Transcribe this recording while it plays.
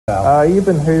You've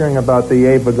been hearing about the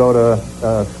Abe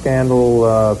Vigoda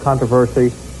scandal,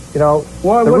 controversy. You know,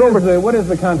 what is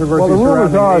the controversy? Well, the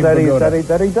rumors are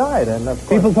that he died, and of course,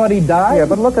 people thought he died. Yeah,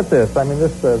 but look at this. I mean,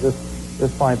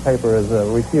 this fine paper is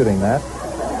refuting that,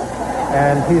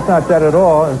 and he's not dead at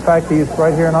all. In fact, he's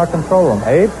right here in our control room.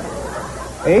 Abe?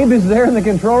 Abe is there in the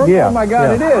control room? Yeah. Oh my God,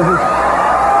 yeah. It is.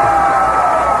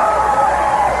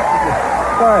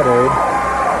 Quiet, Abe.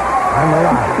 I'm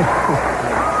alive.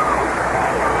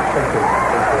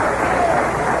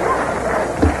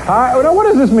 Now, what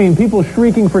does this mean? People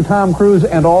shrieking for Tom Cruise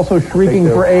and also shrieking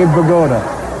for Abe Vigoda.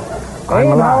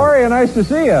 Abe, how are you? Nice to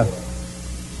see you.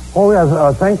 Oh,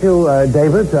 yes. Thank you,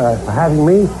 David, for having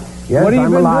me. Yes, what have you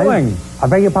been doing? I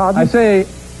beg your pardon? I say,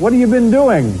 what have you been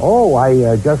doing? Oh,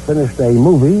 I just finished a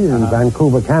movie in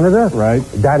Vancouver, Canada. Right.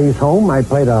 Daddy's Home. I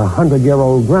played a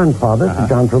 100-year-old grandfather to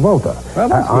John Travolta. Well,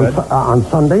 that's good. On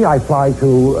Sunday, I fly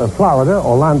to Florida,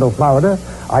 Orlando, Florida.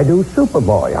 I do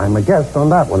Superboy. I'm a guest on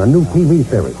that one, a new TV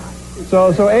series.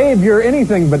 So Abe, you're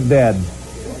anything but dead.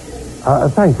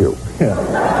 Thank you. Yeah.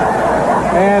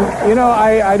 And, you know,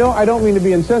 I don't mean to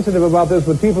be insensitive about this,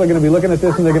 but people are going to be looking at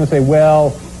this and they're going to say,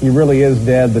 well, he really is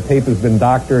dead. The tape has been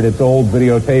doctored. It's old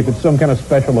videotape. It's some kind of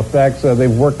special effects.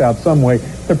 They've worked out some way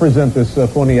to present this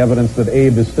phony evidence that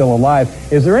Abe is still alive.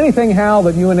 Is there anything, Hal,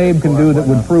 that you and Abe can do that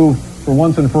would prove for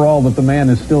once and for all that the man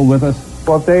is still with us?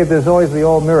 Well, Dave, there's always the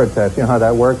old mirror test. You know how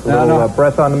that works? A little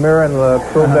breath on the mirror and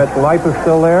prove that the life is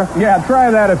still there? Yeah, try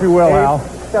that if you will, Abe, Hal.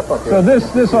 Step up here. So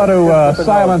this ought to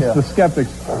silence the skeptics.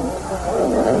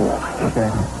 Okay.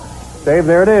 Dave,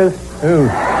 there it is. Ooh.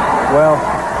 Well,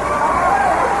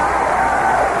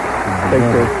 take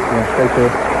this. Yeah, take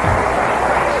this.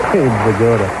 Abe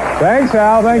Vigoda. Thanks,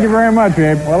 Hal. Thank you very much,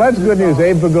 Abe. Well, that's good news.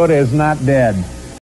 Abe Vigoda is not dead.